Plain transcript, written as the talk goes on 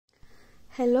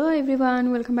Hello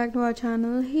everyone, welcome back to our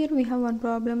channel. Here we have one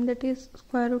problem, that is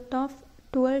square root of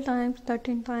 12 times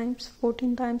 13 times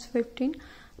 14 times 15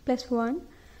 plus 1.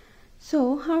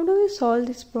 So how do we solve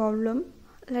this problem?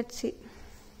 Let's see.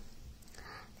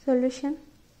 Solution.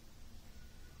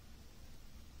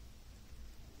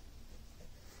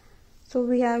 So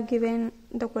we have given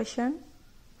the question,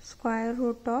 square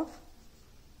root of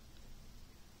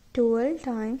 12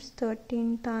 times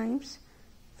 13 times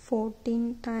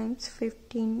 14 times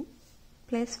 15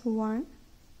 plus 1.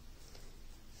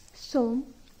 So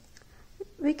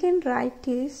we can write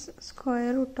this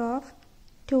square root of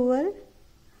 12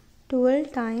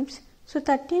 times, so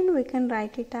 13 we can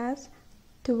write it as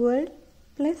 12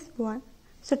 plus 1.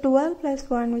 So 12 plus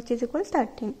 1, which is equal to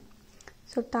 13.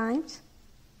 So times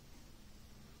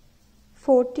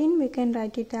 14 we can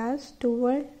write it as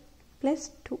 12 plus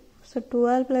 2. So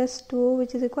 12 plus 2,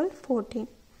 which is equal to 14.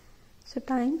 So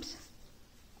times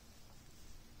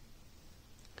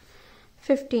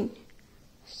 15.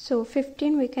 So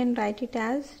 15 we can write it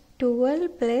as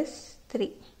 12 plus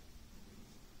 3.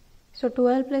 So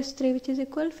 12 plus 3, which is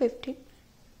equal to 15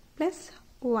 plus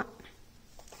 1.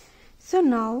 So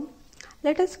now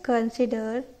let us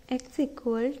consider x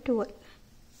equal 12.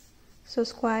 So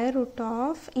square root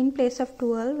of, in place of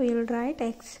 12 we will write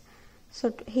x.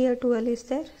 So here 12 is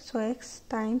there, so x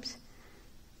times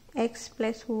x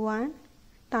plus 1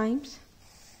 times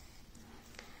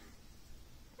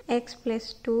x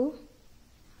plus 2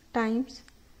 times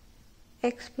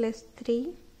x plus 3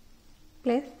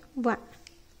 plus 1.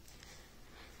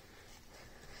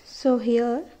 So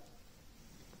here,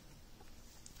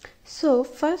 so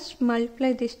first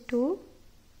multiply these two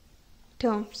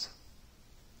terms,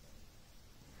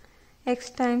 x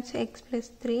times x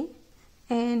plus 3,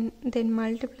 and then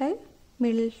multiply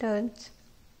middle terms,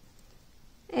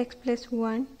 x plus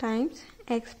 1 times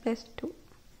x plus 2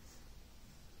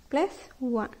 plus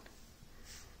 1.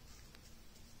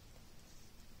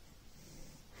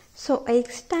 So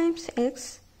x times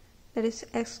x, that is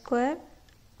x square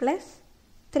plus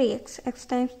 3x, x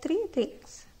times 3,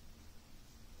 3x.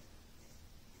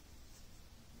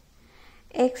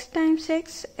 X times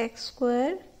x, x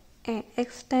square, and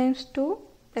x times 2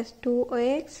 plus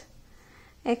 2x,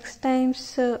 x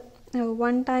times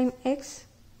 1 time x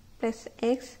plus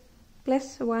x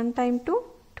plus 1 time 2,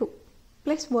 2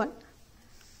 plus 1.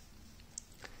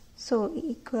 So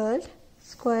equal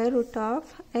square root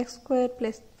of x square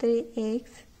plus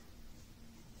 3x.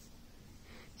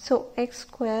 So x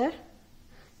square,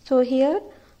 so here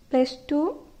plus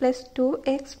 2 plus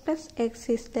 2x plus x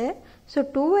is there. So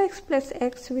 2x plus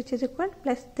x, which is equal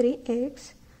plus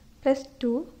 3x plus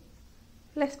 2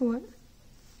 plus 1.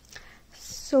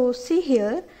 So see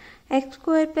here, x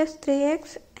square plus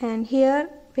 3x, and here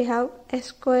we have x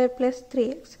square plus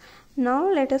 3x.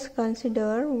 Now let us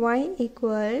consider y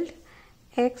equal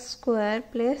x square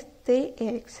plus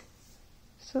 3x.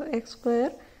 So x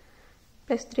square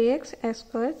plus 3x, x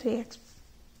square 3x.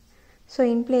 So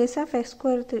in place of x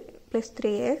square plus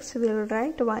 3x, we will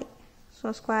write y.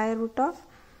 So square root of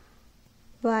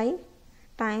y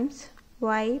times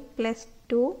y plus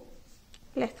 2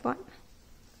 plus 1.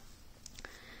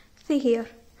 See here.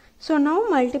 So now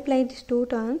multiply these two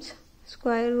terms,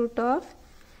 square root of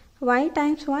y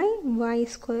times y, y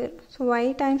square. So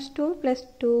y times 2 plus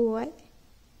 2y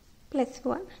plus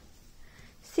 1.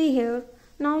 See here,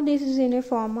 now this is in a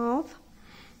form of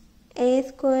a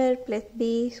square plus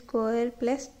b square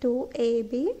plus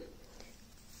 2ab.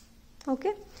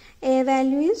 Okay, a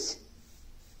value is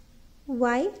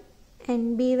y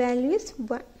and b value is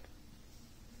 1.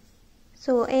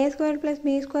 So a square plus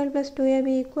b square plus 2ab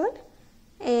equal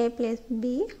a plus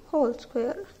b whole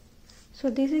square. So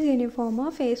this is in a form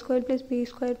of a square plus b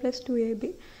square plus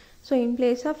 2ab. So in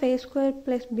place of a square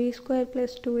plus b square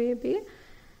plus 2ab,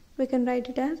 we can write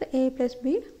it as a plus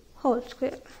b whole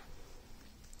square.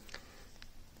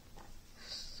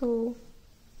 So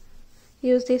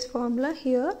use this formula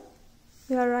here.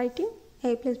 We are writing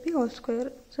a plus b whole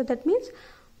square. So that means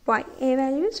y, a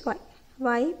value is y,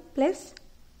 y plus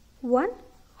 1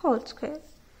 whole square.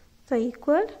 So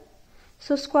equal,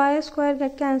 so square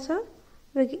get cancelled,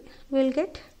 we will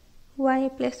get y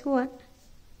plus 1.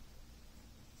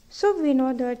 So we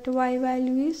know that y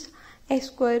value is x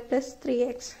square plus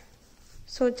 3x.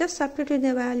 So just substitute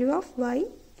the value of y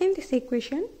in this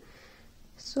equation.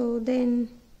 So then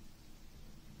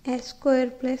x square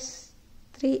plus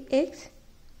 3x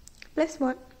plus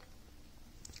 1.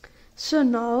 So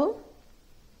now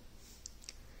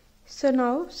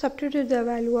substitute the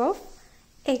value of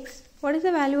x. What is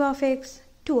the value of x?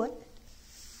 12.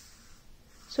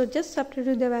 So just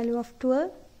substitute the value of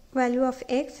 12, value of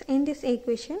x in this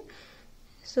equation.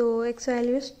 So x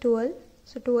value is 12.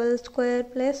 So 12 square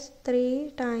plus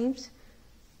 3 times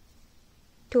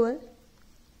 12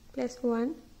 plus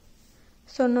 1.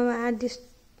 So now add these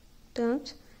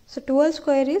terms. So 12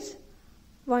 square is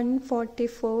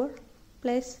 144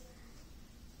 plus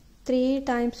 3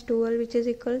 times 12, which is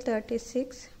equal to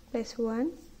 36 plus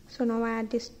 1. So now add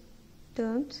these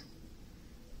terms.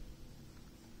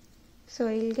 So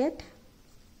you'll get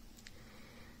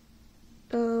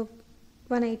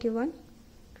 181.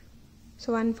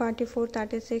 So 144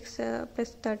 36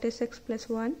 plus 36 plus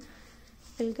 1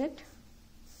 will get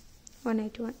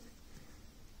 181.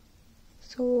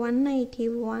 So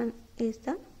 181 is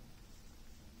the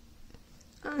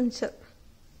answer.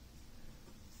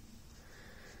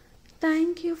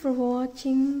 Thank you for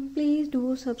watching. Please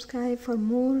do subscribe for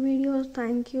more videos.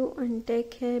 Thank you and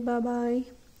take care. Bye bye.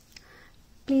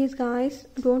 Please guys,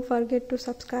 don't forget to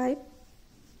subscribe.